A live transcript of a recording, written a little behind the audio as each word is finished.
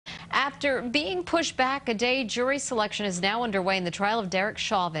After being pushed back a day, jury selection is now underway in the trial of Derek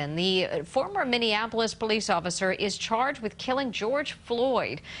Chauvin. The former Minneapolis police officer is charged with killing George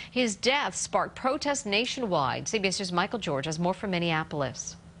Floyd. His death sparked protests nationwide. CBS News' Michael George has more from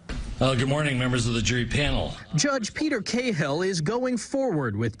Minneapolis. Good morning, members of the jury panel. Judge Peter Cahill is going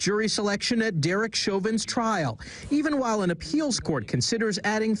forward with jury selection at Derek Chauvin's trial, even while an appeals court considers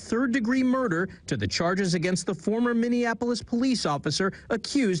adding third-degree murder to the charges against the former Minneapolis police officer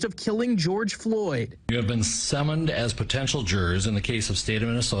accused of killing George Floyd. You have been summoned as potential jurors in the case of State of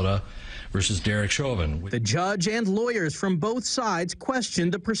Minnesota versus Derek Chauvin. The judge and lawyers from both sides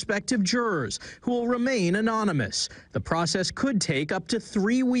questioned the prospective jurors, who will remain anonymous. The process could take up to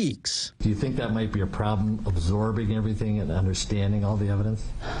 3 weeks. Do you think that might be a problem, absorbing everything and understanding all the evidence?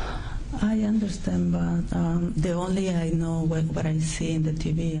 I understand, but the only I know what I see in the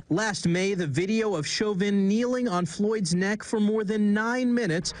TV. Last May, the video of Chauvin kneeling on Floyd's neck for more than 9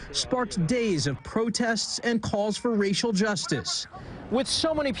 minutes sparked days of protests and calls for racial justice. With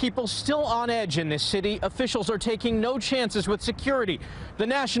so many people still on edge in this city, officials are taking no chances with security. The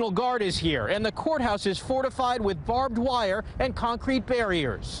National Guard is here, and the courthouse is fortified with barbed wire and concrete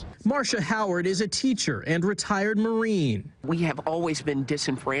barriers. Marcia Howard is a teacher and retired Marine. We have always been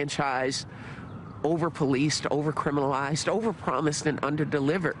disenfranchised, over-policed, over-criminalized, over-promised, and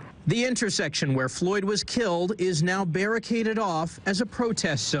under-delivered. The intersection where Floyd was killed is now barricaded off as a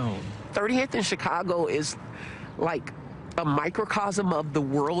protest zone. 30th in Chicago is like a microcosm of the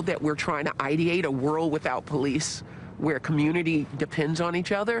world that we're trying to ideate, a world without police, where community depends on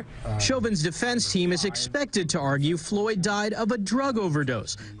each other. Chauvin's defense team is expected to argue Floyd died of a drug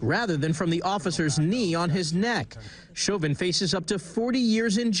overdose rather than from the officer's knee on his neck. Chauvin faces up to 40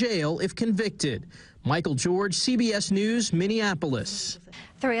 years in jail if convicted. Michael George, CBS News, Minneapolis.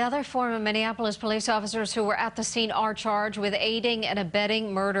 3 other former Minneapolis police officers who were at the scene are charged with aiding and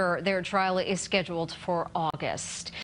abetting murder. Their trial is scheduled for August.